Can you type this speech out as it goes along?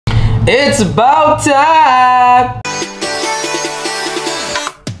It's about time!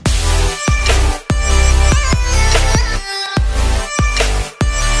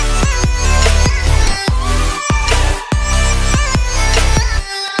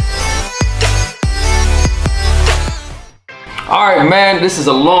 Alright man, this is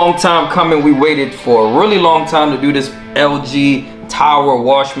a long time coming. We waited for a really long time to do this LG Tower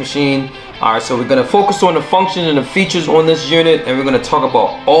wash machine. Alright, so we're going to focus on the function and the features on this unit, and we're going to talk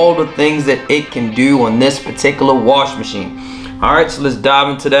about all the things that it can do on this particular wash machine. Alright, so let's dive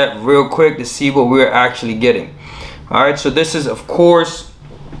into that real quick to see what we're actually getting. Alright, so this is of course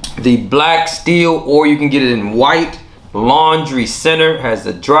the black steel, or you can get it in white. Laundry center, has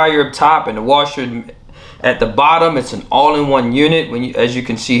the dryer up top and the washer at the bottom. It's an all-in-one unit, as you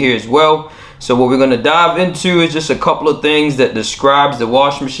can see here as well. So what we're going to dive into is just a couple of things that describes the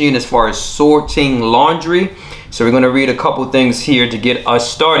wash machine as far as sorting laundry. So we're going to read a couple things here to get us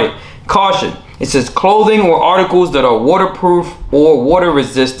started. Caution. It says clothing or articles that are waterproof or water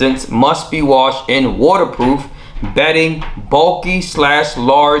resistant must be washed in waterproof bedding, bulky /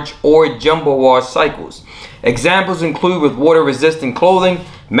 large or jumbo wash cycles. Examples include with water resistant clothing,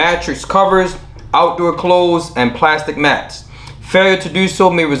 mattress covers, outdoor clothes, and plastic mats. Failure to do so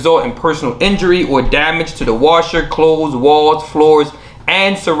may result in personal injury or damage to the washer, clothes, walls, floors,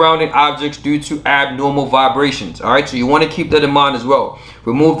 and surrounding objects due to abnormal vibrations. Alright, so you want to keep that in mind as well.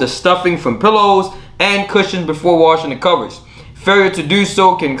 Remove the stuffing from pillows and cushions before washing the covers. Failure to do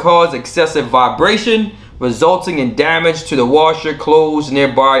so can cause excessive vibration, resulting in damage to the washer, clothes,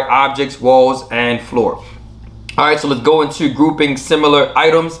 nearby objects, walls, and floor. Alright, so let's go into grouping similar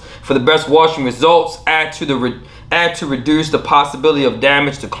items. For the best washing results, add to reduce the possibility of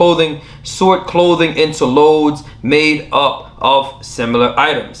damage to clothing. Sort clothing into loads made up of similar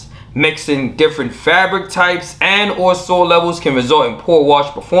items. Mixing different fabric types and or sole levels can result in poor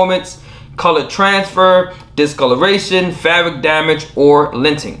wash performance, color transfer, discoloration, fabric damage, or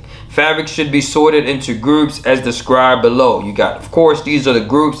linting. Fabric should be sorted into groups as described below. You got, of course, these are the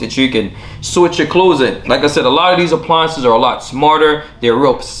groups that you can sort your clothes in. Like I said, a lot of these appliances are a lot smarter. They're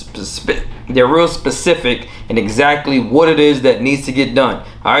real specific in exactly what it is that needs to get done.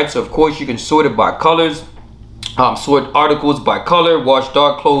 All right, so of course you can sort it by colors. Sort articles by color. Wash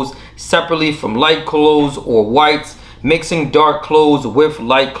dark clothes separately from light clothes or whites. Mixing dark clothes with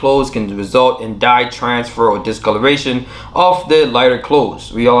light clothes can result in dye transfer or discoloration of the lighter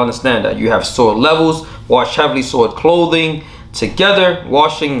clothes. We all understand that. You have soiled levels. Wash heavily soiled clothing together.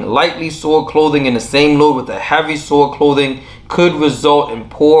 Washing lightly soiled clothing in the same load with the heavy soiled clothing could result in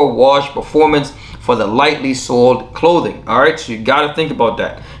poor wash performance for the lightly soiled clothing. All right, so you got to think about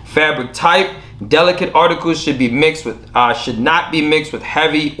that. Fabric type. Delicate articles should not be mixed with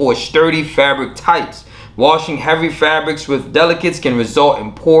heavy or sturdy fabric types. Washing heavy fabrics with delicates can result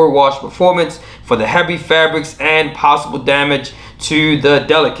in poor wash performance for the heavy fabrics and possible damage to the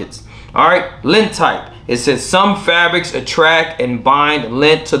delicates. Alright, lint type. It says some fabrics attract and bind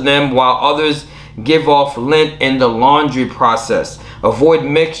lint to them while others give off lint in the laundry process. Avoid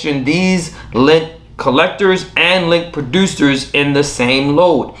mixing these lint collectors and lint producers in the same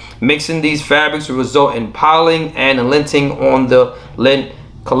load. Mixing these fabrics will result in piling and linting on the lint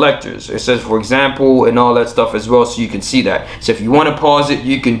collectors. It says, for example, and all that stuff as well, so you can see that. So if you want to pause it,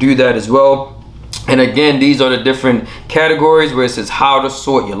 you can do that as well. And again, these are the different categories where it says how to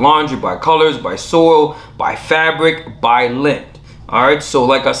sort your laundry: by colors, by soil, by fabric, by lint. All right, so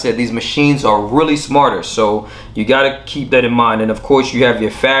like I said, these machines are really smarter, so you got to keep that in mind. And of course, you have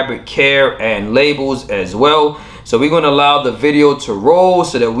your fabric care and labels as well. So we're going to allow the video to roll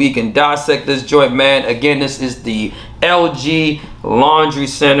so that we can dissect this joint, man. Again, this is the LG Laundry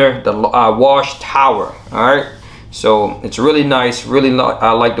Center, the WashTower. All right, so it's really nice.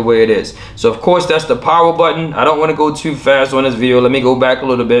 I like the way it is. So of course, that's the power button. I don't want to go too fast on this video. Let me go back a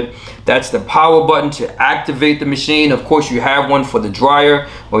little bit. That's the power button to activate the machine. Of course, you have one for the dryer.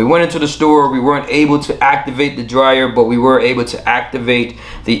 When we went into the store, we weren't able to activate the dryer, but we were able to activate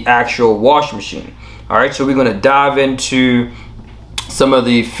the actual wash machine. All right, so we're going to dive into some of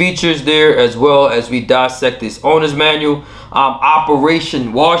the features there, as well as we dissect this owner's manual.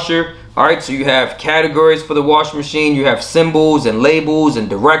 Operation washer. All right, so you have categories for the wash machine. You have symbols and labels and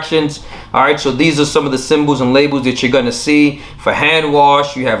directions. All right, so these are some of the symbols and labels that you're going to see. For hand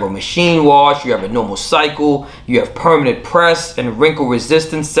wash, you have a machine wash, you have a normal cycle, you have permanent press and wrinkle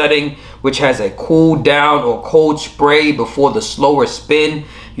resistance setting, which has a cool down or cold spray before the slower spin.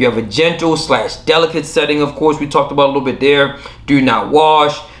 You have a gentle / delicate setting, of course, we talked about a little bit there. Do not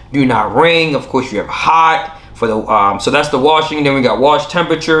wash, do not wring. Of course, you have hot for the so that's the washing. Then we got wash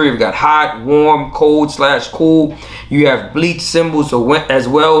temperature. You've got hot, warm, cold / cool. You have bleach symbols as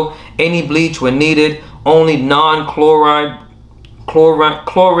well. Any bleach when needed. Only non-chlorine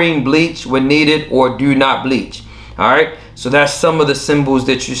chlorine bleach when needed, or do not bleach. All right, so that's some of the symbols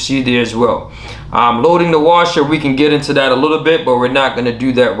that you see there as well. Loading the washer, we can get into that a little bit, but we're not going to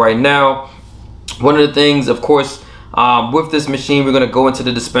do that right now. One of the things, of course, with this machine, we're going to go into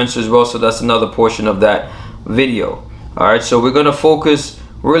the dispenser as well, so that's another portion of that video. All right, so we're going to focus,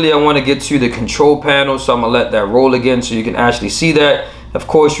 really I want to get to the control panel, so I'm going to let that roll again so you can actually see that. Of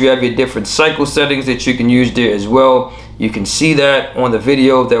course, you have your different cycle settings that you can use there as well. You can see that on the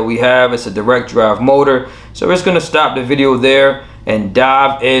video that we have. It's a direct drive motor. So we're just going to stop the video there and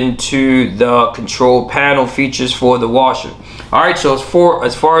dive into the control panel features for the washer. All right, so as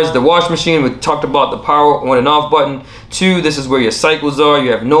far as the wash machine, we talked about the power on and off button. 2, this is where your cycles are.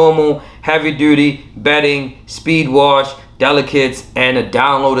 You have normal, heavy duty, bedding, speed wash, delicates, and a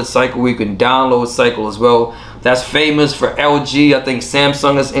downloaded cycle where you can download cycle as well. That's famous for LG. I think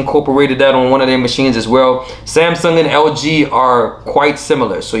Samsung has incorporated that on one of their machines as well. Samsung and LG are quite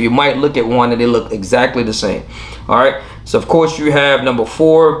similar, so you might look at one and they look exactly the same. All right, so of course you have number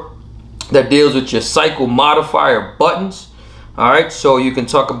 4 that deals with your cycle modifier buttons. All right, so you can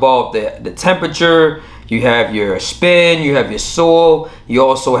talk about the temperature. You have your spin, you have your soil. You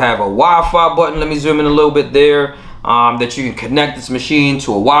also have a Wi-Fi button. Let me zoom in a little bit there. That you can connect this machine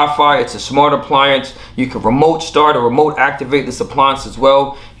to a Wi-Fi. It's a smart appliance. You can remote start or remote activate this appliance as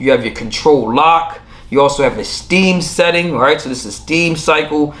well. You have your control lock. You also have a steam setting. All right, so this is steam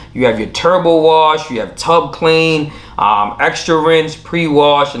cycle. You have your turbo wash. You have tub clean, extra rinse,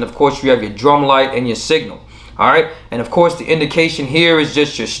 pre-wash, and of course you have your drum light and your signal. All right, and of course the indication here is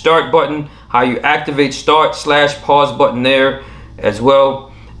just your start button, how you activate start / pause button there as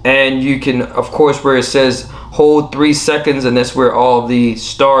well. And you can, of course, where it says hold 3 seconds, and that's where all the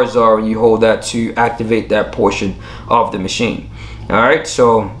stars are, and you hold that to activate that portion of the machine. All right,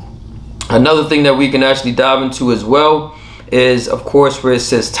 so another thing that we can actually dive into as well is, of course, where it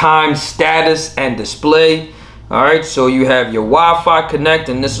says time, status, and display. All right, so you have your Wi-Fi connect,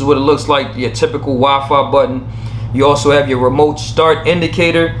 and this is what it looks like, your typical Wi-Fi button. You also have your remote start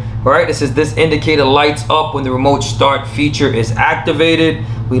indicator. All right, it says this indicator lights up when the remote start feature is activated.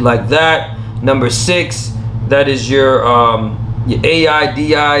 We like that. Number 6, that is your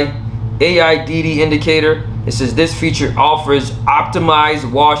AIDD indicator. It says this feature offers optimized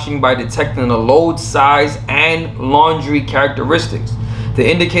washing by detecting the load size and laundry characteristics. The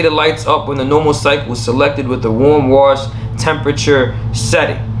indicator lights up when the normal cycle is selected with the warm wash temperature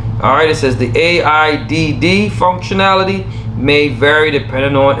setting. All right, it says the AIDD functionality may vary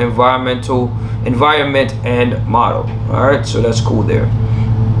depending on environment and model. All right, so that's cool there.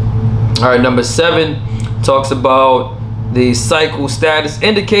 All right, number 7 talks about the cycle status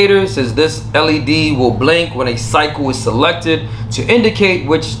indicator. It says this LED will blink when a cycle is selected to indicate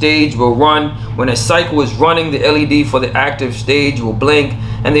which stage will run. When a cycle is running, the LED for the active stage will blink,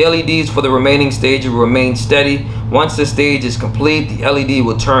 and the LEDs for the remaining stage will remain steady. Once the stage is complete, the LED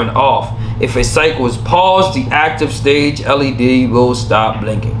will turn off. If a cycle is paused, the active stage LED will stop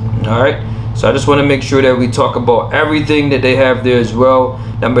blinking. All right, so I just want to make sure that we talk about everything that they have there as well.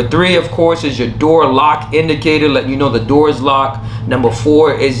 Number 3, of course, is your door lock indicator, letting you know the door is locked. Number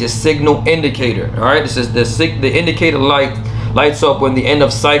 4 is your signal indicator. All right, this is the indicator lights up when the end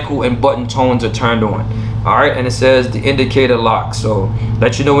of cycle and button tones are turned on. All right, and it says the indicator lock, so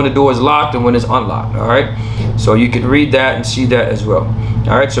let you know when the door is locked and when it's unlocked. All right, so you can read that and see that as well.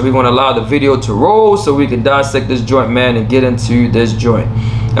 All right, so we want to allow the video to roll so we can dissect this joint, man, and get into this joint.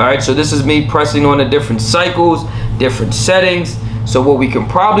 All right, so this is me pressing on the different cycles, different settings. So what we can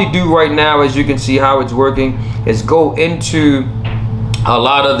probably do right now, as you can see how it's working, is go into a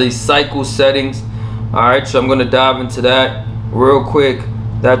lot of the cycle settings. All right, so I'm going to dive into that real quick.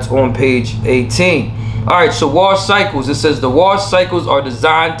 That's on page 18. All right, so wash cycles. It says the wash cycles are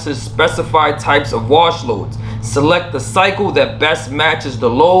designed to specify types of wash loads. Select the cycle that best matches the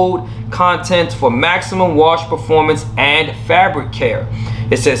load content for maximum wash performance and fabric care.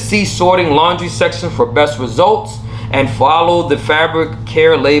 It says see sorting laundry section for best results, and follow the fabric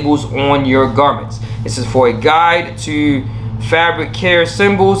care labels on your garments. It says for a guide to fabric care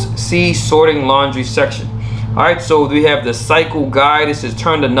symbols, see sorting laundry section. All right, so we have the cycle guide. It says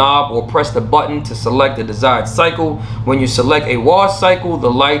turn the knob or press the button to select the desired cycle. When you select a wash cycle,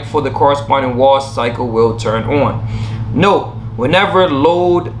 the light for the corresponding wash cycle will turn on. Note, whenever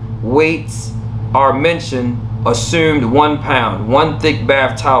load weights are mentioned, assumed 1 pound, 1 thick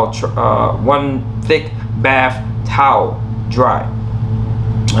bath towel, dry.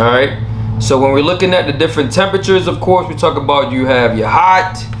 All right, So when we're looking at the different temperatures, of course, we talk about you have your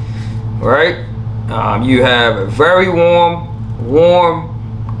hot, right? You have very warm,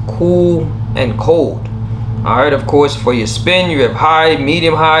 cool, and cold. All right, of course, for your spin, you have high,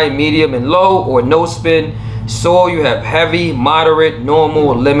 medium, and low, or no spin. Soil, you have heavy, moderate,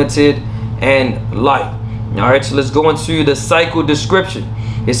 normal, limited, and light. All right, so let's go into the cycle description.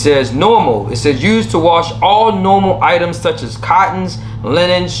 It says normal. It says used to wash all normal items such as cottons,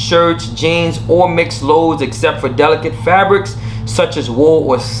 linens, shirts, jeans, or mixed loads except for delicate fabrics such as wool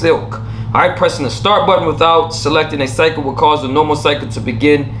or silk. All right, pressing the start button without selecting a cycle will cause the normal cycle to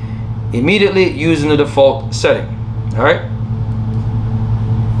begin immediately using the default setting. All right.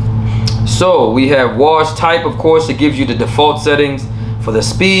 So we have wash type, of course, it gives you the default settings for the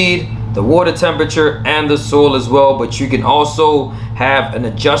speed, the water temperature, and the soil as well. But you can also have an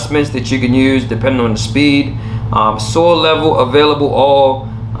adjustments that you can use depending on the speed. Soil level available, all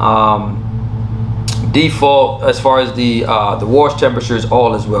default as far as the wash temperature is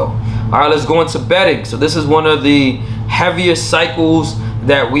all as well. All right, let's go into bedding. So this is one of the heaviest cycles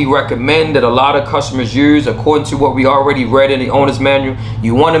that we recommend, that a lot of customers use according to what we already read in the owner's manual.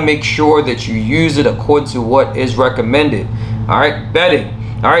 You want to make sure that you use it according to what is recommended. All right, bedding.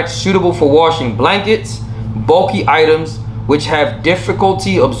 All right, suitable for washing blankets, bulky items which have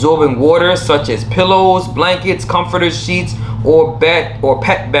difficulty absorbing water, such as pillows, blankets, comforters, sheets, or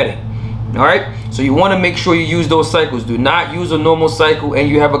pet bedding. All right, so you want to make sure you use those cycles. Do not use a normal cycle and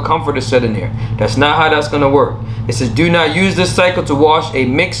you have a comforter set in there. That's not how that's going to work. It says do not use this cycle to wash a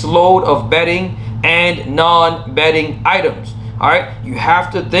mixed load of bedding and non-bedding items. All right, you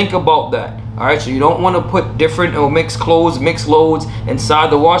have to think about that. All right, so you don't want to put different or mixed clothes, mixed loads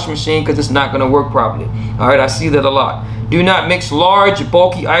inside the washing machine, because it's not going to work properly. All right, I see that a lot. Do not mix large,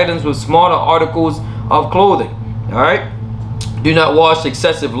 bulky items with smaller articles of clothing. All right. Do not wash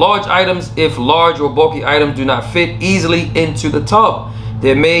excessive large items if large or bulky items do not fit easily into the tub.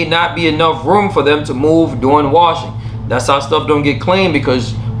 There may not be enough room for them to move during washing. That's how stuff don't get clean,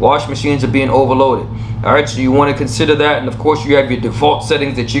 because wash machines are being overloaded. All right, so you want to consider that. And of course, you have your default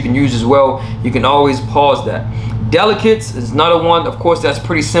settings that you can use as well. You can always pause that. Delicates is another one. Of course, that's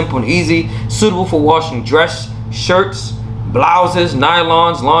pretty simple and easy. Suitable for washing dress, shirts, blouses,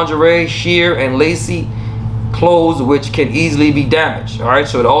 nylons, lingerie, sheer, and lacy clothes, which can easily be damaged. All right,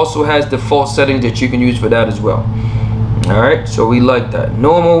 so it also has default settings that you can use for that as well. All right, so we like that.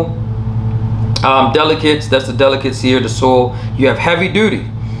 Normal, delicates, that's the delicates here, the soil. You have heavy duty.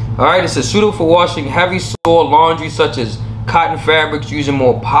 All right, it says suitable for washing heavy soil laundry such as cotton fabrics using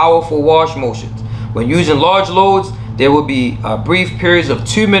more powerful wash motions. When using large loads, there will be brief periods of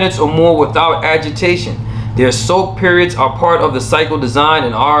 2 minutes or more without agitation. Their soak periods are part of the cycle design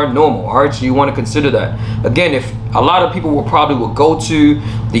and are normal. All right, so you want to consider that. Again, if a lot of people will go to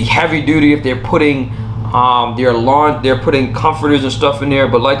the heavy duty if they're putting they're putting comforters and stuff in there.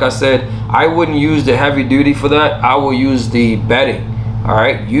 But like I said, I wouldn't use the heavy duty for that. I will use the bedding. All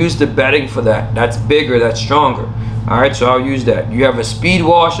right, use the bedding for that. That's bigger, that's stronger. All right, so I'll use that. You have a speed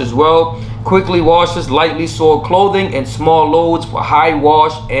wash as well. Quickly washes lightly soiled clothing and small loads for high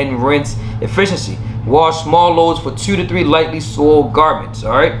wash and rinse efficiency. Wash small loads for 2 to 3 lightly soiled garments.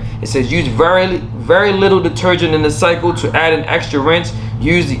 All right, it says use very little detergent in the cycle. To add an extra rinse,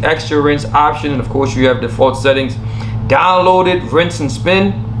 use the extra rinse option, and of course you have default settings. Downloaded rinse and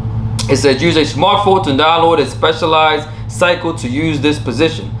spin. It says use a smartphone to download a specialized cycle to use this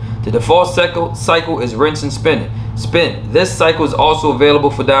position. The default cycle is rinse and spin. This cycle is also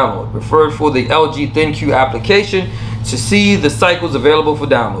available for download. Refer for the LG ThinQ application to see the cycles available for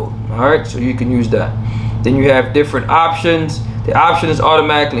download. All right, so you can use that. Then you have different options. The option is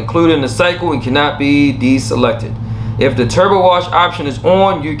automatically included in the cycle and cannot be deselected. If the turbo wash option is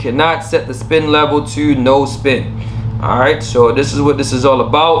on, you cannot set the spin level to no spin. All right, so this is what this is all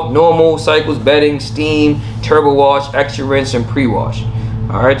about. Normal cycles, bedding, steam, turbo wash, extra rinse, and pre-wash.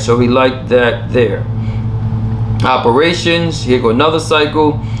 All right, so we like that there. Operations, here go another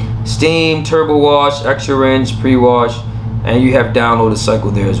cycle. Steam, turbo wash, extra rinse, pre-wash, and you have downloaded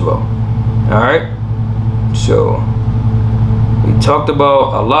cycle there as well. All right, so we talked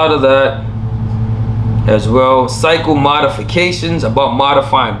about a lot of that as well. Cycle modifications, about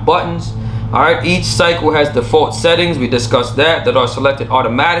modifying buttons. All right, each cycle has default settings. We discussed that are selected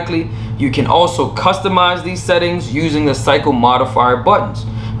automatically. You can also customize these settings using the cycle modifier buttons.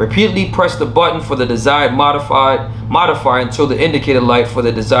 Repeatedly press the button for the desired modifier until the indicator light for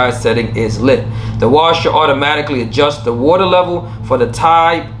the desired setting is lit. The washer automatically adjusts the water level for the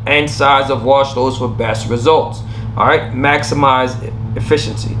type and size of wash loads for best results. All right, maximize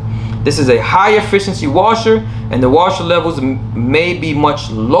efficiency. This is a high efficiency washer, and the washer levels may be much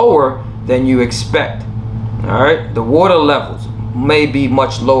lower than you expect. All right, the water levels may be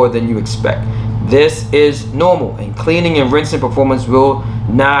much lower than you expect. This is normal, and cleaning and rinsing performance will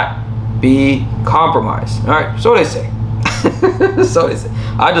not be compromised. All right, so they say. So they say.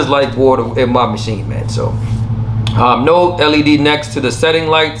 I just like water in my machine, man. So no LED next to the setting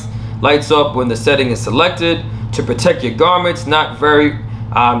lights up when the setting is selected. To protect your garments, not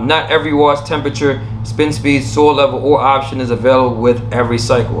every wash temperature, spin speed, soil level, or option is available with every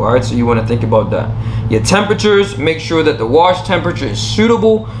cycle. All right, so you want to think about that. Your temperatures, make sure that the wash temperature is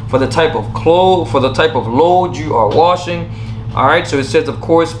suitable for the type of load you are washing. All right, so it says, of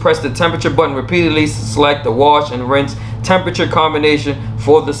course, press the temperature button repeatedly to select the wash and rinse temperature combination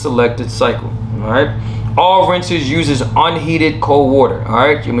for the selected cycle. All right, all rinses uses unheated cold water. All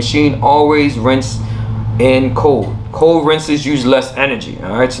right, your machine always rinse in cold rinses use less energy.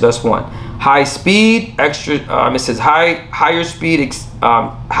 All right, so that's one. High speed extra it says higher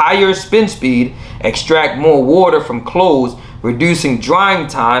spin speed extract more water from clothes, reducing drying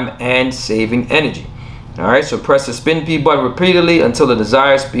time and saving energy. All right, so press the spin speed button repeatedly until the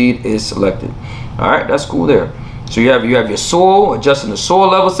desired speed is selected. All right, that's cool there. So you have your soil, adjusting the soil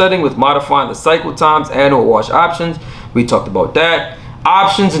level setting with modifying the cycle times and or wash options. We talked about that.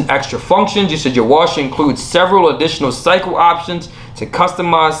 Options and extra functions. You said your wash includes several additional cycle options to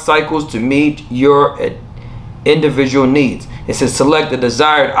customize cycles to meet your individual needs. It says select the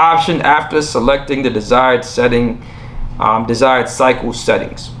desired option after selecting the desired setting, desired cycle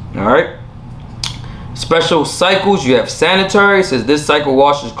settings. All right. Special cycles. You have sanitary. It says this cycle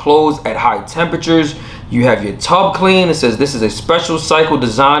washes clothes at high temperatures. You have your tub clean. It says this is a special cycle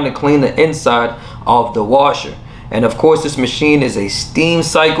designed to clean the inside of the washer. And of course, this machine is a steam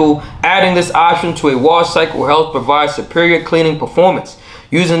cycle. Adding this option to a wash cycle helps provide superior cleaning performance.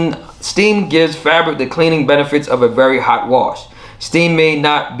 Using steam gives fabric the cleaning benefits of a very hot wash. Steam may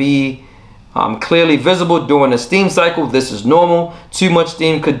not be clearly visible during a steam cycle. This is normal. Too much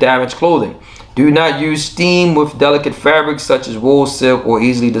steam could damage clothing. Do not use steam with delicate fabrics such as wool, silk, or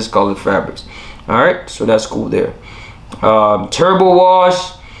easily discolored fabrics. All right, so that's cool there. Turbo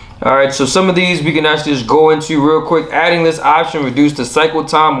wash. All right, so some of these we can actually just go into real quick. Adding this option reduces the cycle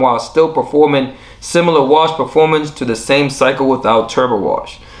time while still performing similar wash performance to the same cycle without turbo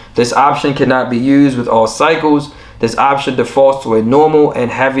wash. This option cannot be used with all cycles. This option defaults to a normal and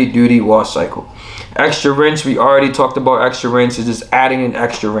heavy duty wash cycle. Extra rinse, we already talked about extra rinse, is just adding an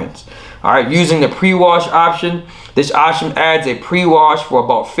extra rinse. All right, using the pre-wash option. This option adds a pre-wash for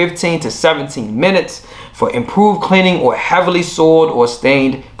about 15 to 17 minutes for improved cleaning or heavily soiled or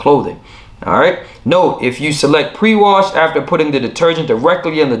stained clothing. All right. Note, if you select pre-wash after putting the detergent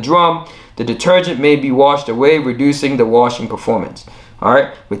directly in the drum, the detergent may be washed away, reducing the washing performance. All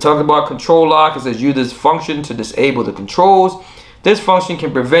right. We talked about control lock. It says use this function to disable the controls. This function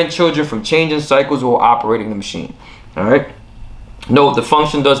can prevent children from changing cycles while operating the machine. All right. Note, the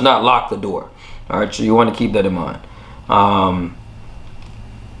function does not lock the door. All right, so you want to keep that in mind. All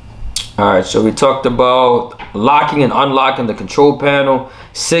right, so we talked about locking and unlocking the control panel.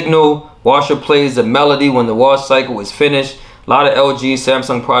 Signal, washer plays the melody when the wash cycle is finished. A lot of LG,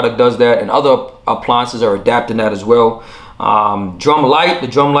 Samsung product does that, and other appliances are adapting that as well. Drum light, the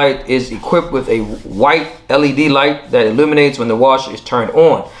drum light is equipped with a white LED light that illuminates when the washer is turned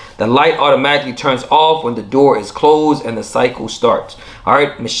on. The light automatically turns off when the door is closed and the cycle starts. All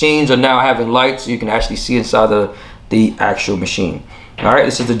right, machines are now having lights so you can actually see inside the actual machine. All right,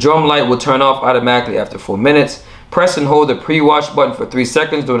 this is the drum light will turn off automatically after 4 minutes. Press and hold the pre-wash button for 3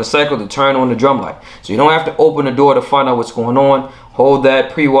 seconds during the cycle to turn on the drum light. So you don't have to open the door to find out what's going on. Hold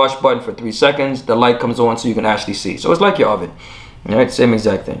that pre-wash button for 3 seconds. The light comes on so you can actually see. So it's like your oven. All right, same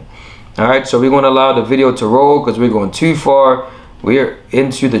exact thing. All right, so we're going to allow the video to roll because we're going too far. We're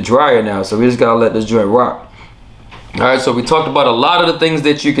into the dryer now, so we just gotta let this joint rock. All right, so we talked about a lot of the things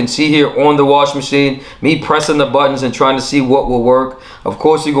that you can see here on the wash machine. Me pressing the buttons and trying to see what will work. Of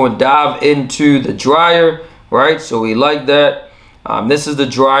course, you're going to dive into the dryer, right? So we like that. This is the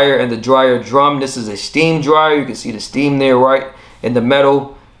dryer and the dryer drum. This is a steam dryer. You can see the steam there right in the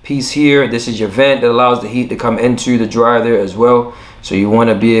metal piece here. This is your vent that allows the heat to come into the dryer there as well. So you want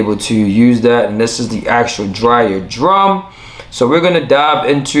to be able to use that. And this is the actual dryer drum. So we're going to dive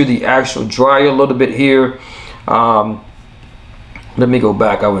into the actual dryer a little bit here. Let me go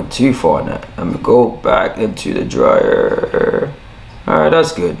back. I went too far now. I'm going to go back into the dryer. All right,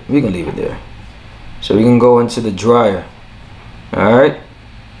 that's good. We can leave it there. So we can go into the dryer. All right.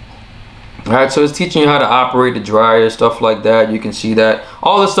 All right, so it's teaching you how to operate the dryer, stuff like that. You can see that.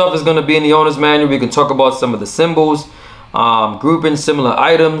 All this stuff is going to be in the owner's manual. We can talk about some of the symbols. grouping similar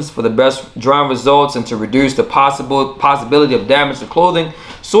items for the best drying results and to reduce the possibility of damage to clothing.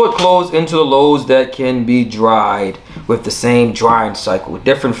 Sort clothes into the loads that can be dried with the same drying cycle.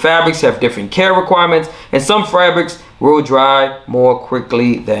 Different fabrics have different care requirements, and some fabrics will dry more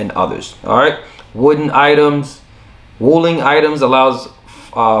quickly than others. All right, wooling items allows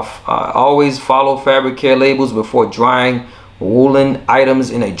always follow fabric care labels before drying woolen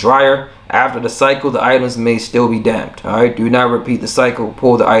items in a dryer. After the cycle, the items may still be damped. All right, do not repeat the cycle.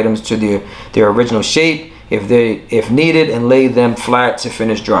 Pull the items to their original shape if needed, and lay them flat to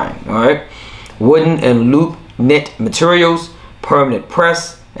finish drying. All right, wooden and loop knit materials, permanent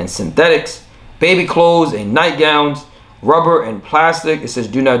press and synthetics, baby clothes and nightgowns, rubber and plastic. It says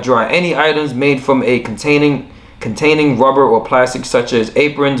do not dry any items made from a containing rubber or plastic, such as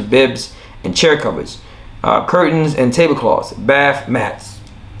aprons, bibs, and chair covers, curtains and tablecloths, bath mats.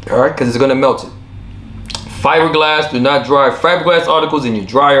 All right, because it's going to melt it. Fiberglass, do not dry fiberglass articles in your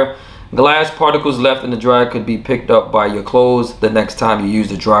dryer. Glass particles left in the dryer could be picked up by your clothes the next time you use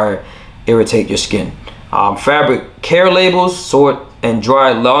the dryer, irritate your skin. Fabric care labels, sort and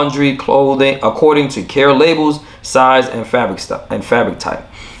dry laundry clothing according to care labels, size, and fabric type.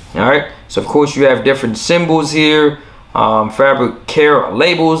 All right, so of course you have different symbols here. Fabric care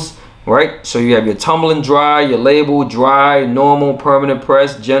labels, right? So you have your tumble and dry, your label, dry, normal, permanent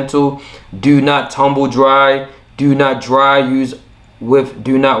press, gentle, do not tumble dry, do not dry, use with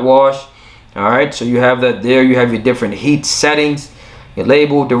do not wash. All right, so you have that there. You have your different heat settings, your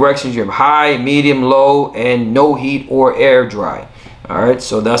label directions. You have high, medium, low, and no heat or air dry. All right,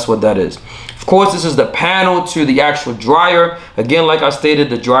 so that's what that is. Of course, this is the panel to the actual dryer. Again, like I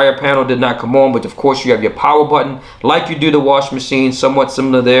stated, the dryer panel did not come on, but of course you have your power button like you do the wash machine, somewhat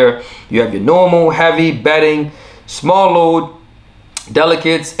similar there. You have your normal, heavy, bedding, small load,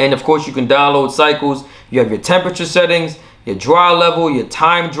 delicates, and of course you can download cycles. You have your temperature settings, your dry level, your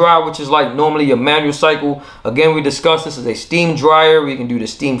time dry, which is like normally your manual cycle. Again, we discussed this is a steam dryer. We can do the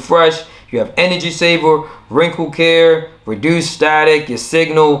steam fresh. You have energy saver, wrinkle care, reduce static, your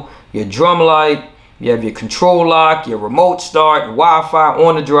signal, your drum light. You have your control lock, your remote start, Wi-Fi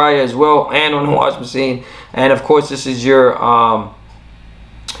on the dryer as well, and on the wash machine. And of course, this is your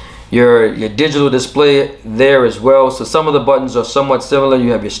digital display there as well. So some of the buttons are somewhat similar.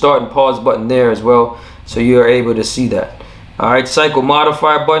 You have your start and pause button there as well, so you're able to see that. All right, cycle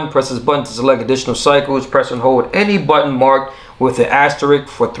modifier button. Press this button to select additional cycles. Press and hold any button marked with an asterisk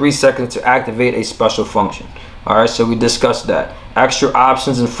for 3 seconds to activate a special function. All right, so we discussed that. Extra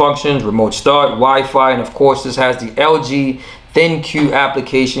options and functions, remote start, Wi-Fi, and of course this has the LG ThinQ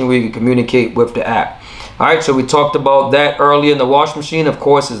application where you can communicate with the app. All right, so we talked about that earlier in the wash machine. Of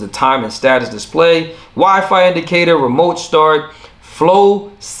course, is the time and status display, Wi-Fi indicator, remote start,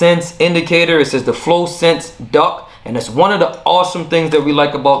 flow sense indicator. It says the flow sense duct. And that's one of the awesome things that we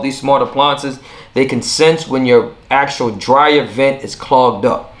like about these smart appliances. They can sense when your actual dryer vent is clogged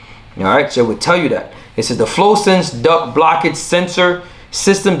up. All right, so it will tell you that. It says the flow sense duct blockage sensor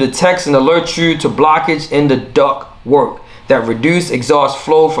system detects and alerts you to blockage in the duct work that reduce exhaust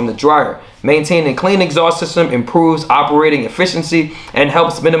flow from the dryer. Maintaining a clean exhaust system improves operating efficiency and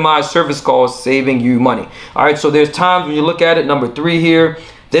helps minimize service costs, saving you money. All right, so there's times when you look at it, number 3 here,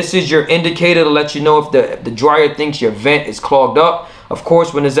 this is your indicator to let you know if the dryer thinks your vent is clogged up. Of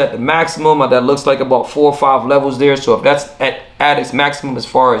course, when it's at the maximum, that looks like about 4 or 5 levels there. So if that's at its maximum as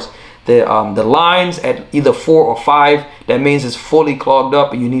far as the lines at either 4 or 5, that means it's fully clogged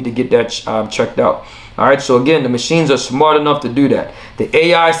up and you need to get that checked out. All right, so again, the machines are smart enough to do that. The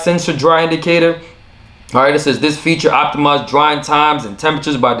AI sensor dry indicator. All right, it says this feature optimizes drying times and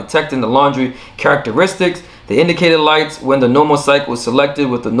temperatures by detecting the laundry characteristics. The indicator lights when the normal cycle is selected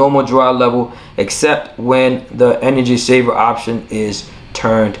with the normal dry level, except when the energy saver option is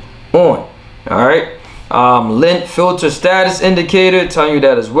turned on. All right. Lint filter status indicator, telling you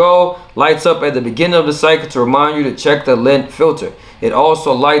that as well. Lights up at the beginning of the cycle to remind you to check the lint filter. It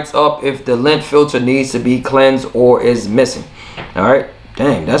also lights up if the lint filter needs to be cleansed or is missing. All right.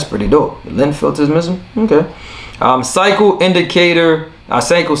 Dang, that's pretty dope. The lint filter is missing. Okay. Cycle indicator.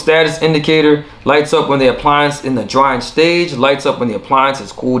 Cycle status indicator lights up when the appliance in the drying stage, lights up when the appliance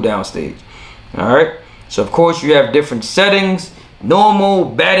is cool down stage. All right, so of course you have different settings, normal,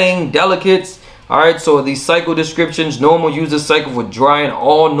 bedding, delicates. All right, so these cycle descriptions: normal user cycle for drying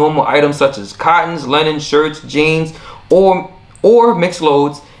all normal items such as cottons, linen, shirts, jeans, or mixed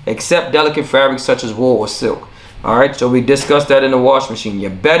loads, except delicate fabrics such as wool or silk. All right, so we discussed that in the wash machine. Your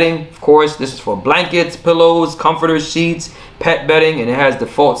bedding, of course, this is for blankets, pillows, comforters, sheets, pet bedding, and it has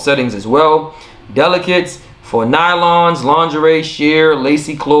default settings as well. Delicates for nylons, lingerie, sheer,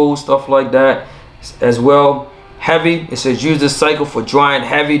 lacy clothes, stuff like that as well. Heavy, it says use this cycle for drying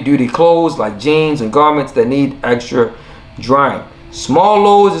heavy duty clothes like jeans and garments that need extra drying. Small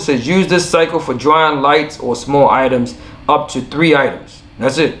loads, it says use this cycle for drying lights or small items up to 3 items.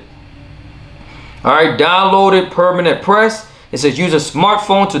 That's it. All right, downloaded permanent press. It says use a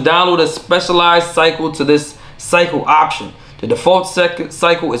smartphone to download a specialized cycle to this cycle option. The default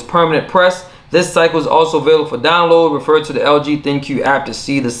cycle is permanent press. This cycle is also available for download. Refer to the LG ThinQ app to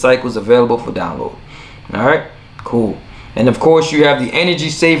see the cycles available for download. All right, cool. And of course, you have the energy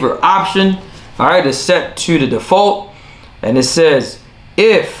saver option. All right, it's set to the default. And it says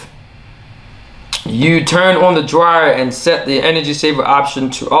if you turn on the dryer and set the energy saver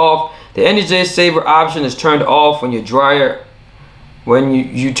option to off, the energy saver option is turned off when your dryer, when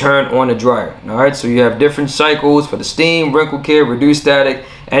you turn on the dryer. All right, so you have different cycles for the steam, wrinkle care, reduce static,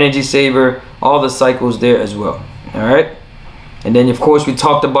 energy saver, all the cycles there as well. All right, and then of course we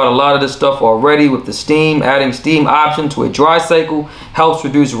talked about a lot of this stuff already with the steam. Adding steam option to a dry cycle helps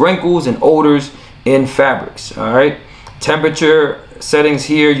reduce wrinkles and odors in fabrics. All right, temperature settings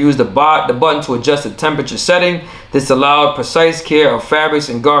here, use the button to adjust the temperature setting. This allows precise care of fabrics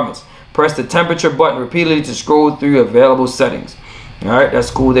and garments. Press the temperature button repeatedly to scroll through available settings. All right, that's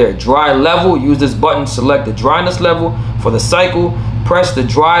cool there. Dry level, use this button to select the dryness level for the cycle. Press the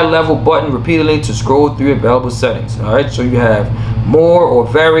dry level button repeatedly to scroll through available settings. All right, so you have more or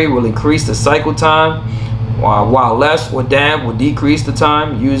very will increase the cycle time, while less or damp will decrease the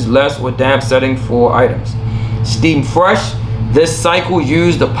time. Use less or damp setting for items. Steam fresh. This cycle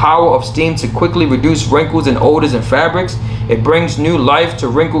uses the power of steam to quickly reduce wrinkles and odors in fabrics. It brings new life to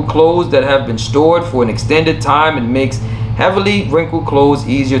wrinkled clothes that have been stored for an extended time and makes heavily wrinkled clothes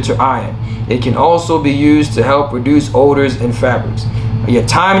easier to iron. It can also be used to help reduce odors in fabrics. Your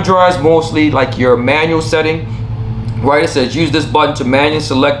time dries mostly like your manual setting. Right, it says use this button to manually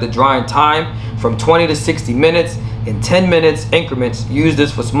select the drying time from 20 to 60 minutes in 10 minutes increments. Use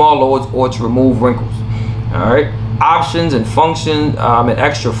this for small loads or to remove wrinkles. All right, options and functions and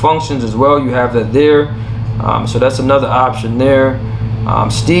extra functions as well. You have that there. So that's another option there.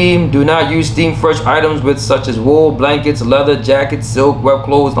 Steam, do not use steam fresh items with such as wool, blankets, leather, jackets, silk, web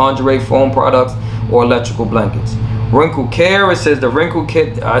clothes, lingerie, foam products, or electrical blankets. Wrinkle care, it says the wrinkle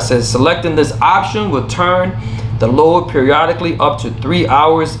kit says selecting this option will turn the load periodically up to 3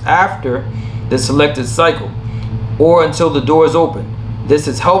 hours after the selected cycle or until the door is open. This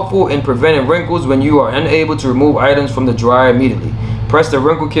is helpful in preventing wrinkles when you are unable to remove items from the dryer immediately. Press the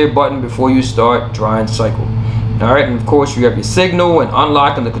wrinkle care button before you start drying cycle. All right, and of course you have your signal and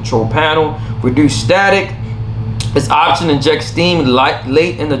unlocking the control panel. Reduce static. This option injects steam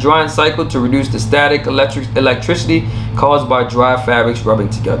late in the drying cycle to reduce the static electricity caused by dry fabrics rubbing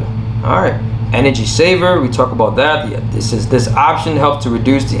together. All right, energy saver, we talk about that. Yeah, this option helps to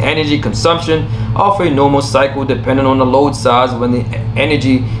reduce the energy consumption of a normal cycle depending on the load size when the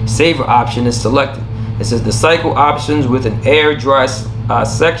energy saver option is selected. It says the cycle options with an air dry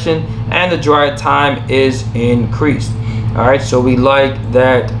section and the dry time is increased. All right, so we like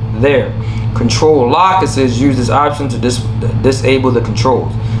that there. Control lock, it says use this option to disable the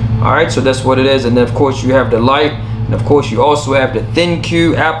controls. All right, so that's what it is. And then of course you have the light, and of course you also have the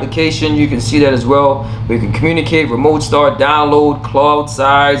ThinQ application. You can see that as well, where you can communicate, remote start, download, cloud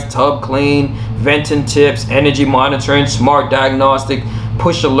size, tub clean, venting tips, energy monitoring, smart diagnostic,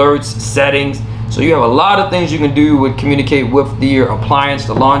 push alerts, settings. So you have a lot of things you can do with communicate with your appliance,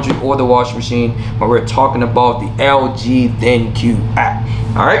 the laundry, or the washing machine when we're talking about the LG ThinQ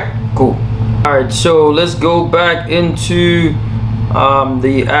app. All right, cool. All right, so let's go back into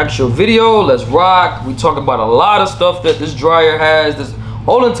the actual video. Let's rock. We talk about a lot of stuff that this dryer has. This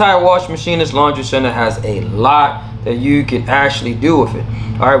whole entire washing machine, this laundry center has a lot that you can actually do with it.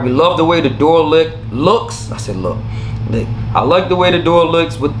 All right, we love the way the door looks. I said look. I like the way the door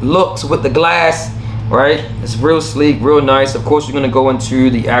looks with the glass, right? It's real sleek, real nice. Of course, you're gonna go into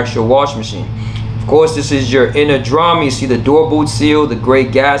the actual washing machine. Of course, this is your inner drum. You see the door boot seal, the gray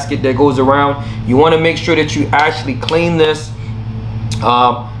gasket that goes around. You want to make sure that you actually clean this.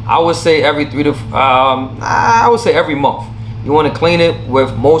 I would say every every month. You want to clean it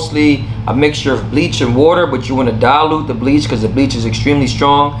with mostly a mixture of bleach and water, but you want to dilute the bleach because the bleach is extremely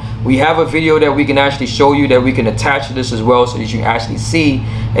strong. We have a video that we can actually show you that we can attach to this as well, so that you can actually see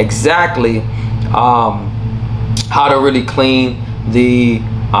exactly how to really clean the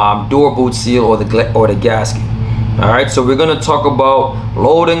door boot seal or the gasket. All right, so we're going to talk about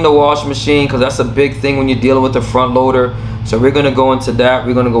loading the washing machine because that's a big thing when you're dealing with the front loader. So we're going to go into that.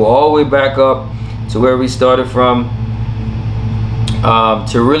 We're going to go all the way back up to where we started from.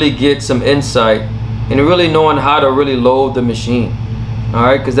 To really get some insight and really knowing how to really load the machine. All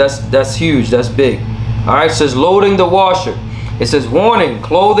right, because that's huge, that's big. All right, it says loading the washer. It says warning,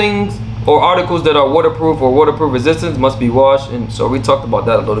 clothing or articles that are waterproof or waterproof resistant must be washed. And so we talked about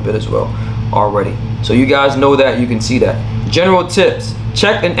that a little bit as well already. So you guys know that, you can see that. General tips,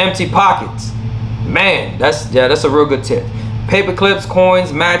 check and empty pockets. Man, that's a real good tip. Paper clips,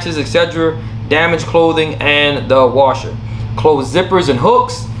 coins, matches, etc. Damaged clothing and the washer. Close zippers and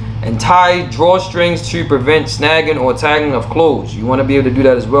hooks, and tie drawstrings to prevent snagging or tagging of clothes. You want to be able to do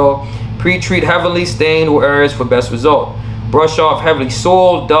that as well. Pre-treat heavily stained areas for best result. Brush off heavily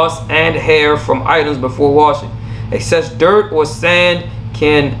soil, dust, and hair from items before washing. Excess dirt or sand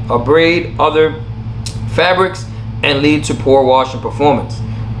can abrade other fabrics and lead to poor washing performance.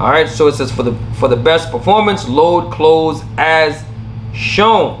 All right, so it says for the best performance, load clothes as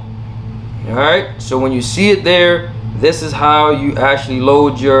shown. All right, so when you see it there, this is how you actually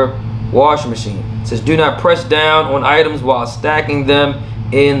load your washing machine. It says do not press down on items while stacking them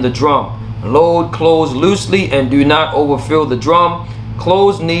in the drum. Load clothes loosely and do not overfill the drum.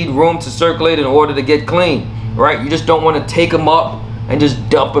 Clothes need room to circulate in order to get clean, right? You just don't want to take them up and just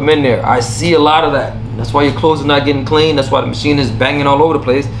dump them in there. I see a lot of that. That's why your clothes are not getting clean. That's why the machine is banging all over the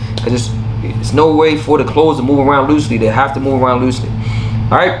place, because it's no way for the clothes to move around loosely. They have to move around loosely.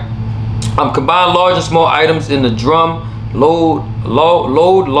 All right. Combine large and small items in the drum.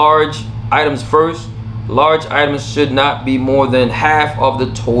 Load large items first. Large items should not be more than half of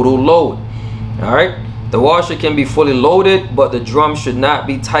the total load. All right. The washer can be fully loaded, but the drum should not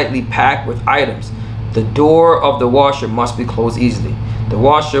be tightly packed with items. The door of the washer must be closed easily. The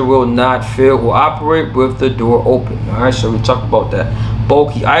washer will not fill or operate with the door open. All right, so we talked about that.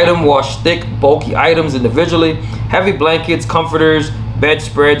 Bulky item, wash thick, bulky items individually. Heavy blankets, comforters,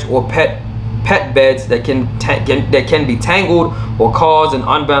 bedspreads, or pet beds that can be tangled or cause an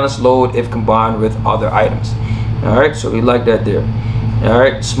unbalanced load if combined with other items. All right, so we like that there. All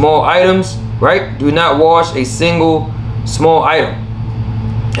right, small items, right? Do not wash a single small item.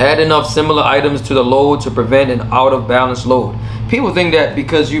 Add enough similar items to the load to prevent an out of balance load. People think that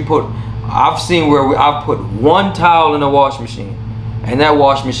because you put, I've seen where I've put one towel in a wash machine and that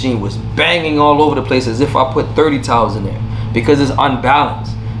wash machine was banging all over the place as if I put 30 towels in there, because it's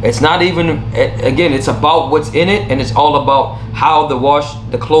unbalanced. It's not even, again, it's about what's in it, and it's all about how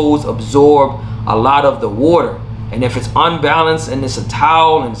the clothes absorb a lot of the water. And if it's unbalanced and it's a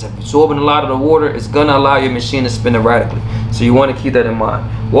towel and it's absorbing a lot of the water, it's gonna allow your machine to spin erratically. So you want to keep that in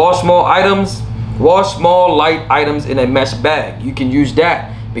mind. Wash small items, wash small light items in a mesh bag. You can use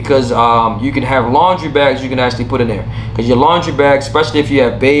that because you can have laundry bags you can actually put in there. Because your laundry bag, especially if you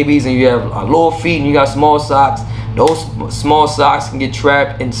have babies and you have little feet and you got small socks, those small socks can get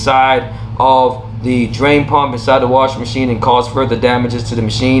trapped inside of the drain pump inside the washing machine and cause further damages to the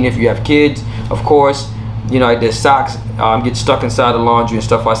machine. If you have kids, of course, you know, their socks get stuck inside the laundry and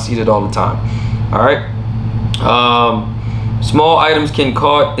stuff. I see that all the time. All right. Small items can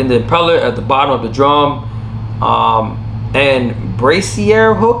caught in the impeller at the bottom of the drum, and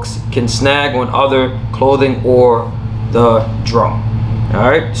brassiere hooks can snag on other clothing or the drum. All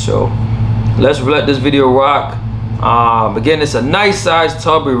right, so let's let this video rock. Again, it's a nice size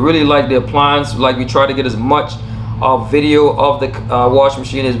tub. We really like the appliance. Like, we try to get as much video of the wash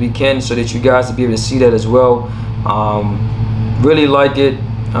machine as we can so that you guys will be able to see that as well. Really like it.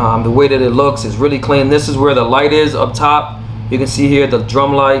 The way that it looks is really clean. This is where the light is up top. You can see here the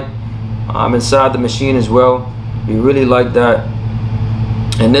drum light inside the machine as well. We really like that.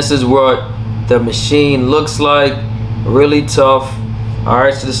 And this is what the machine looks like. Really tough. All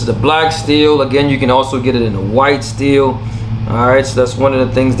right, so this is the black steel. Again, you can also get it in the white steel. All right, so that's one of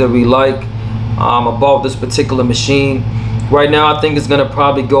the things that we like about this particular machine. Right now, I think it's gonna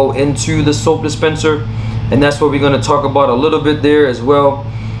probably go into the soap dispenser, and that's what we're gonna talk about a little bit there as well.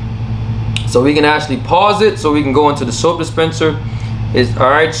 So we can actually pause it so we can go into the soap dispenser. All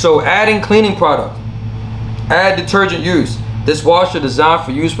right, so adding cleaning product. Add detergent use. This washer designed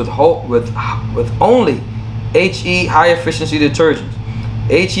for use with only HE high efficiency detergents.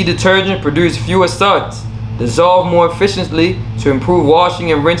 HE detergent produce fewer suds, dissolve more efficiently to improve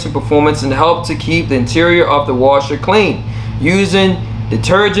washing and rinsing performance, and help to keep the interior of the washer clean. Using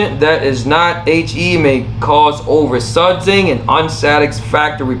detergent that is not HE may cause over sudsing and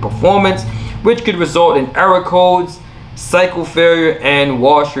unsatisfactory performance, which could result in error codes, cycle failure, and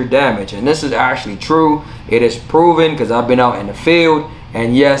washer damage. And this is actually true. It is proven because I've been out in the field,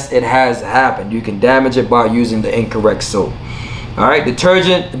 and yes, it has happened. You can damage it by using the incorrect soap. All right,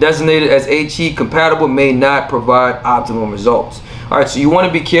 detergent designated as HE compatible may not provide optimal results. All right, so you want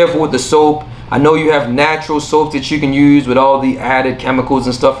to be careful with the soap. I know you have natural soap that you can use with all the added chemicals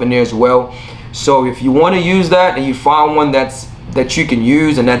and stuff in there as well. So if you want to use that and you find one that you can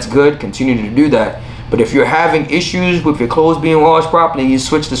use and that's good, continue to do that. But if you're having issues with your clothes being washed properly and you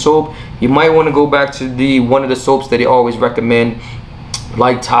switch the soap, you might want to go back to one of the soaps that they always recommend,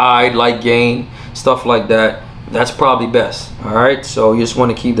 like Tide, like Gain, stuff like that. That's probably best. All right, so you just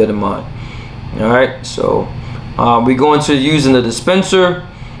want to keep that in mind. All right, so we go into using the dispenser.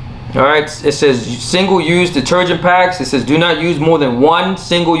 All right, it says single-use detergent packs. It says do not use more than one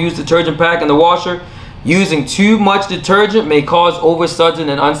single-use detergent pack in the washer. Using too much detergent may cause oversudsing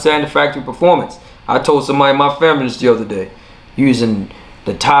and unsatisfactory performance. I told somebody in my family this the other day, using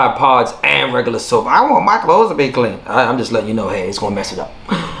the Tide Pods and regular soap. I want my clothes to be clean. I'm just letting you know, hey, it's gonna mess it up.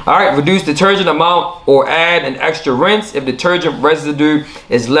 All right, reduce detergent amount or add an extra rinse if detergent residue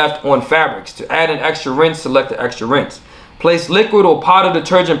is left on fabrics. To add an extra rinse, select the extra rinse. Place liquid or powder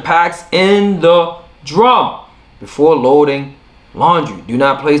detergent packs in the drum before loading laundry. Do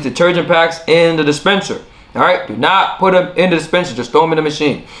not place detergent packs in the dispenser. All right, do not put them in the dispenser, just throw them in the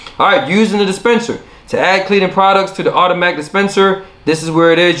machine. All right, using the dispenser. To add cleaning products to the automatic dispenser, this is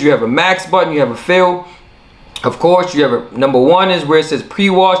where it is. You have a max button, you have a fill. Of course, you have a number 1 is where it says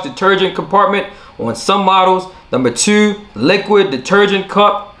pre-wash detergent compartment on some models. Number 2, liquid detergent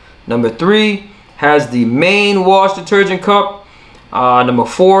cup. Number 3 has the main wash detergent cup. Number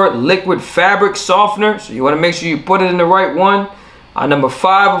 4, liquid fabric softener. So you want to make sure you put it in the right one. Number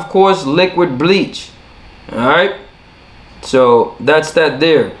 5, of course, liquid bleach. All right, so that's that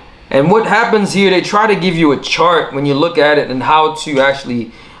there. And what happens here, they try to give you a chart when you look at it and how to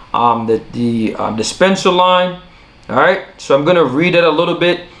actually the dispenser line. All right, so I'm gonna read it a little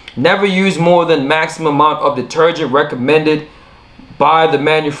bit. Never use more than maximum amount of detergent recommended by the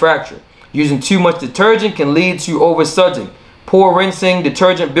manufacturer. Using too much detergent can lead to oversudsing, poor rinsing,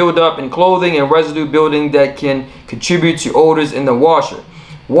 detergent buildup in clothing, and residue building that can contribute to odors in the washer.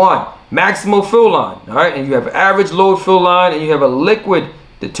 1, maximum fill line. All right, and you have average load fill line, and you have a liquid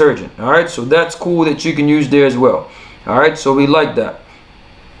detergent. All right, so that's cool that you can use there as well. All right, so we like that.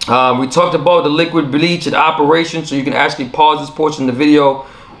 We talked about the liquid bleach and operation, so you can actually pause this portion of the video.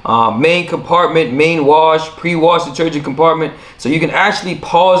 Main compartment, main wash, pre-wash detergent compartment. So you can actually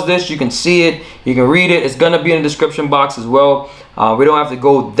pause this, you can see it, you can read it. It's gonna be in the description box as well. We don't have to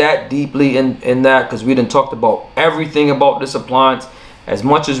go that deeply in that because we done talked about everything about this appliance as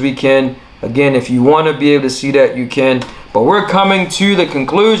much as we can. Again, if you want to be able to see that, you can. But we're coming to the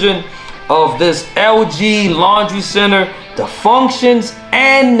conclusion of this LG Laundry Center, the functions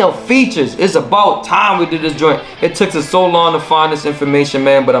and the features. It's about time we did this joint. It took us so long to find this information,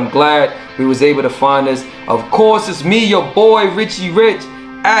 man, but I'm glad we was able to find this. Of course, it's me, your boy, Richie Rich,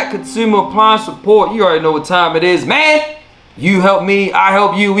 at Consumer Appliance Support. You already know what time it is, man. You help me, I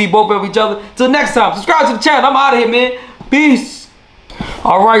help you, we both help each other. Till next time, subscribe to the channel. I'm out of here, man. Peace.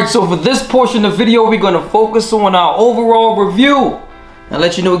 All right, so for this portion of the video, we're going to focus on our overall review and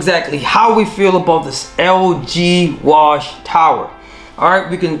let you know exactly how we feel about this LG WashTower. All right,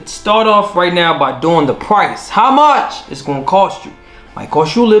 we can start off right now by doing the price. How much it's going to cost you. Might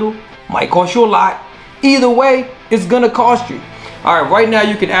cost you a little, might cost you a lot. Either way, it's going to cost you. All right, right now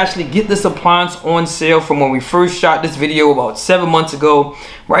you can actually get this appliance on sale from when we first shot this video about 7 months ago.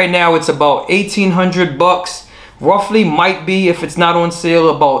 Right now it's about 1,800 bucks. Roughly might be, if it's not on sale,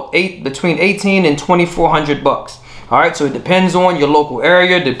 about between 1,800 and 2,400 bucks. All right, so it depends on your local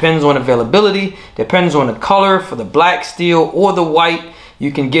area, depends on availability, depends on the color. For the black steel or the white,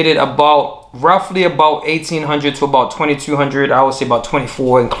 you can get it about roughly about 1,800 to about 2,200. I would say about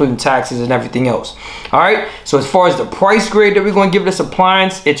 24, including taxes and everything else. All right, so as far as the price grade that we're going to give this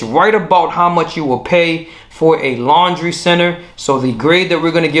appliance, it's right about how much you will pay for a laundry center. So the grade that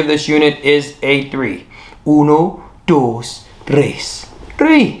we're going to give this unit is a 3. 1, 2, 3.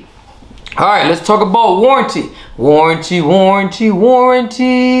 3. All right, let's talk about warranty. Warranty.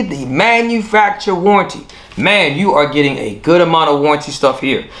 The manufacturer warranty. Man, you are getting a good amount of warranty stuff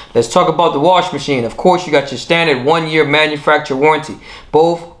here. Let's talk about the wash machine. Of course, you got your standard 1-year manufacturer warranty,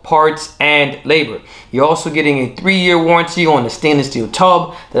 both parts and labor. You're also getting a 3-year warranty on the stainless steel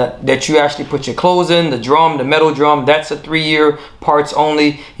tub that you actually put your clothes in, the drum, the metal drum. That's a 3-year parts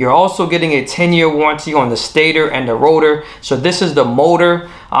only. You're also getting a 10-year warranty on the stator and the rotor. So this is the motor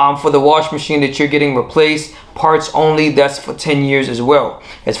for the wash machine that you're getting replaced. Parts only, that's for 10 years as well.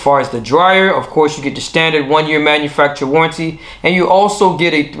 As far as the dryer, of course, you get the standard 1-year manufacturer warranty, and you also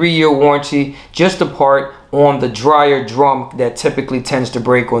get a 3-year warranty, just a part on the dryer drum that typically tends to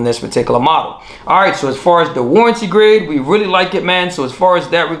break on this particular model. All right, so as far as the warranty grade, we really like it, man. So as far as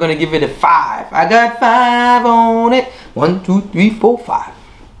that, we're gonna give it a 5. I got 5 on it. 1, 2, 3, 4, 5.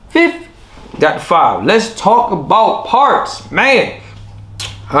 5th, got the 5. Let's talk about parts, man.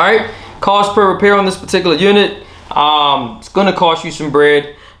 All right, cost per repair on this particular unit, it's gonna cost you some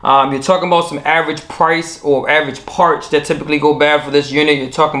bread. You're talking about some average price or average parts that typically go bad for this unit. You're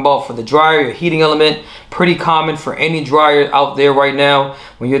talking about for the dryer, your heating element, pretty common for any dryer out there right now.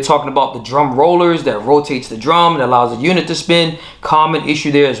 When you're talking about the drum rollers that rotates the drum and allows the unit to spin, common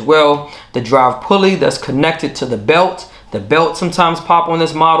issue there as well. The drive pulley that's connected to the belt. The belt sometimes pop on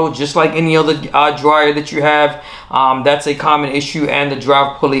this model, just like any other dryer that you have. That's a common issue, and the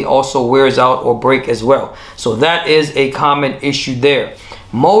drive pulley also wears out or break as well. So that is a common issue there.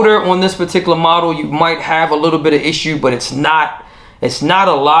 Motor on this particular model, you might have a little bit of issue, but it's not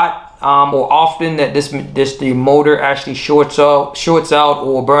a lot or often that the motor actually shorts out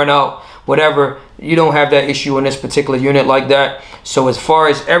or burn out, whatever. You don't have that issue in this particular unit like that. So as far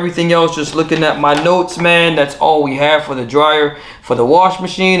as everything else, just looking at my notes, man, that's all we have for the dryer. For the wash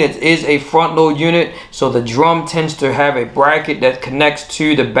machine, it is a front load unit, so the drum tends to have a bracket that connects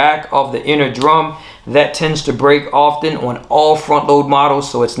to the back of the inner drum. That tends to break often on all front load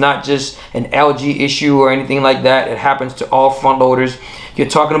models, so it's not just an LG issue or anything like that. It happens to all front loaders. You're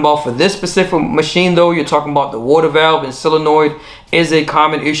talking about for this specific machine though, you're talking about the water valve and solenoid is a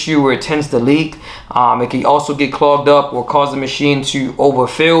common issue where it tends to leak. It can also get clogged up or cause the machine to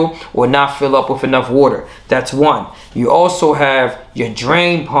overfill or not fill up with enough water. That's one. You also have your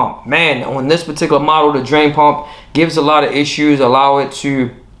drain pump. Man, on this particular model, the drain pump gives a lot of issues, allow it to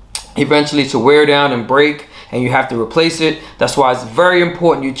eventually to wear down and break, and you have to replace it. That's why it's very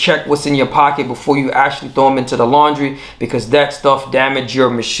important you check what's in your pocket before you actually throw them into the laundry, because that stuff damage your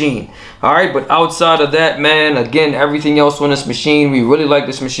machine. All right, but outside of that, man, again, everything else on this machine, we really like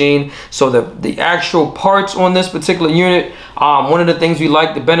this machine. So the actual parts on this particular unit, one of the things we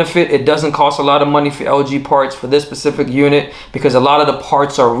like, the benefit, it doesn't cost a lot of money for LG parts for this specific unit, because a lot of the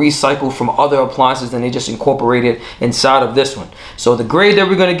parts are recycled from other appliances and they just incorporate it inside of this one. So the grade that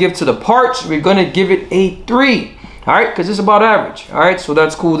we're going to give to the parts, we're going to give it a 3. All right, because it's about average. All right, so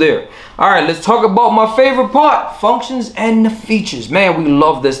that's cool there. All right, let's talk about my favorite part, functions and the features. Man, we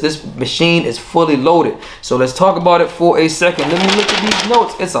love this. This machine is fully loaded. So let's talk about it for a second. Let me look at these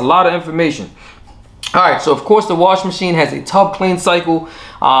notes. It's a lot of information. All right, so of course the wash machine has a tub clean cycle.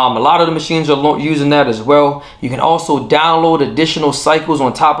 A lot of the machines are using that as well. You can also download additional cycles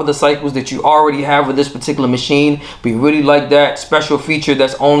on top of the cycles that you already have with this particular machine. We really like that special feature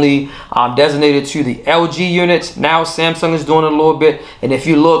that's only designated to the LG units. Now Samsung is doing it a little bit, and if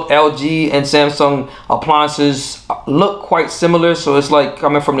you look, LG and Samsung appliances look quite similar, so it's like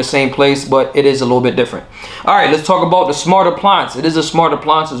coming from the same place, but it is a little bit different. All right, let's talk about the smart appliance. It is a smart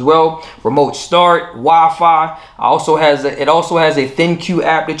appliance as well. Remote start, Wi-Fi. It also has a ThinQ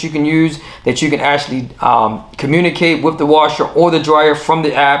app that you can use, that you can actually communicate with the washer or the dryer from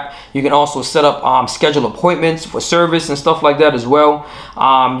the app. You can also set up schedule appointments for service and stuff like that as well.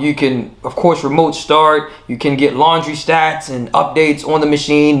 You can, of course, remote start. You can get laundry stats and updates on the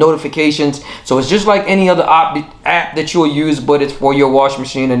machine, notifications. So it's just like any other app that you'll use, but it's for your wash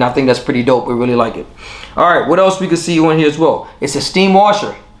machine, and I think that's pretty dope. We really like it. All right, what else we can see on here as well? It's a steam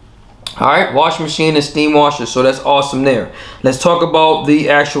washer. All right, wash machine and steam washer, so that's awesome there. Let's talk about the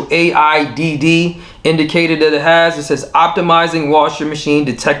actual AIDD indicator that it has. It says optimizing washer machine,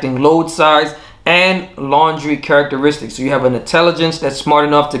 detecting load size and laundry characteristics. So you have an intelligence that's smart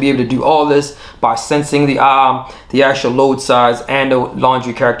enough to be able to do all this by sensing the actual load size and the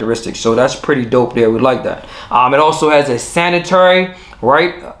laundry characteristics. So that's pretty dope there. We like that. It also has a sanitary,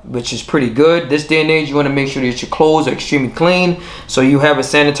 right, which is pretty good. This day and age, you want to make sure that your clothes are extremely clean, so you have a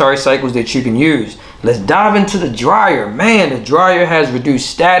sanitary cycles that you can use. Let's dive into the dryer. Man, the dryer has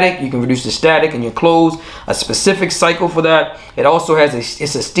reduced static. You can reduce the static in your clothes, a specific cycle for that. It also has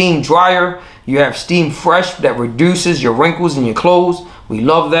it's a steam dryer. You have steam fresh that reduces your wrinkles in your clothes. We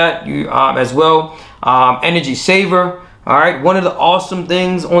love that as well. Energy saver. All right, one of the awesome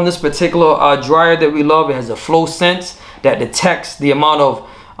things on this particular dryer that we love, it has a flow sense that detects the amount of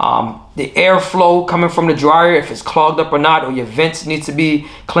the airflow coming from the dryer, if it's clogged up or not, or your vents need to be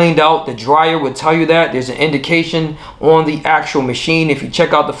cleaned out. The dryer will tell you that. There's an indication on the actual machine. If you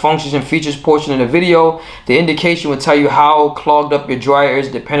check out the functions and features portion of the video, the indication will tell you how clogged up your dryer is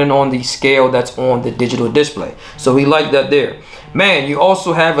depending on the scale that's on the digital display. So we like that there. Man, you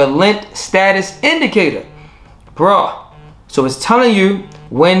also have a lint status indicator, bruh. So it's telling you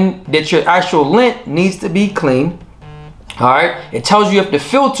when that your actual lint needs to be cleaned. All right, it tells you if the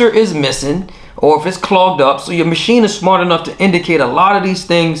filter is missing or if it's clogged up. So your machine is smart enough to indicate a lot of these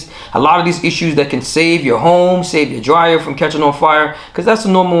things, a lot of these issues that can save your home, save your dryer from catching on fire, because that's the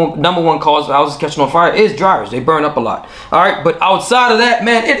number one cause of houses catching on fire is dryers. They burn up a lot. All right, but outside of that,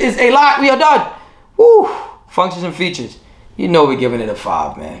 man, it is a lot. We are done. Woo! Functions and features. You know we're giving it a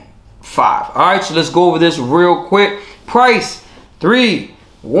 5, man. 5. All right, so let's go over this real quick. Price, 3.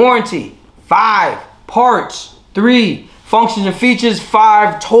 Warranty, 5. Parts, 3. Functions and features,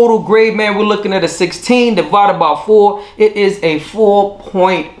 5. Total grade, man, we're looking at a 16 divided by 4. It is a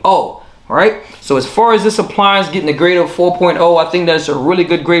 4.0. Right? So as far as this appliance getting a grade of 4.0, I think that's a really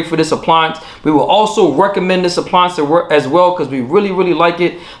good grade for this appliance. We will also recommend this appliance as well because we really like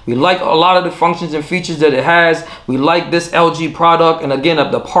it. We like a lot of the functions and features that it has. We like this LG product, and again,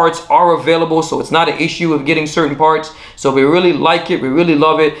 the parts are available, so it's not an issue of getting certain parts. So we really like it. We really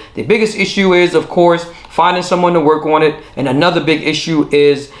love it. The biggest issue is, of course, finding someone to work on it. And another big issue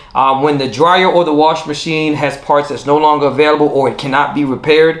is when the dryer or the wash machine has parts that's no longer available or it cannot be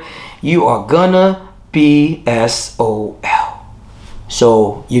repaired, you are gonna be SOL.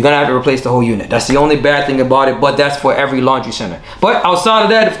 So you're gonna have to replace the whole unit. That's the only bad thing about it, but that's for every laundry center. But outside of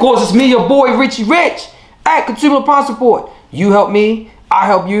that, of course, it's me, your boy, Richie Rich, at Consumer Appliance Support. You help me, I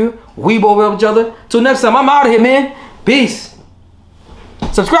help you, we both help each other. Till next time, I'm out of here, man. Peace.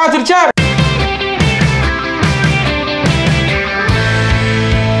 Subscribe to the channel.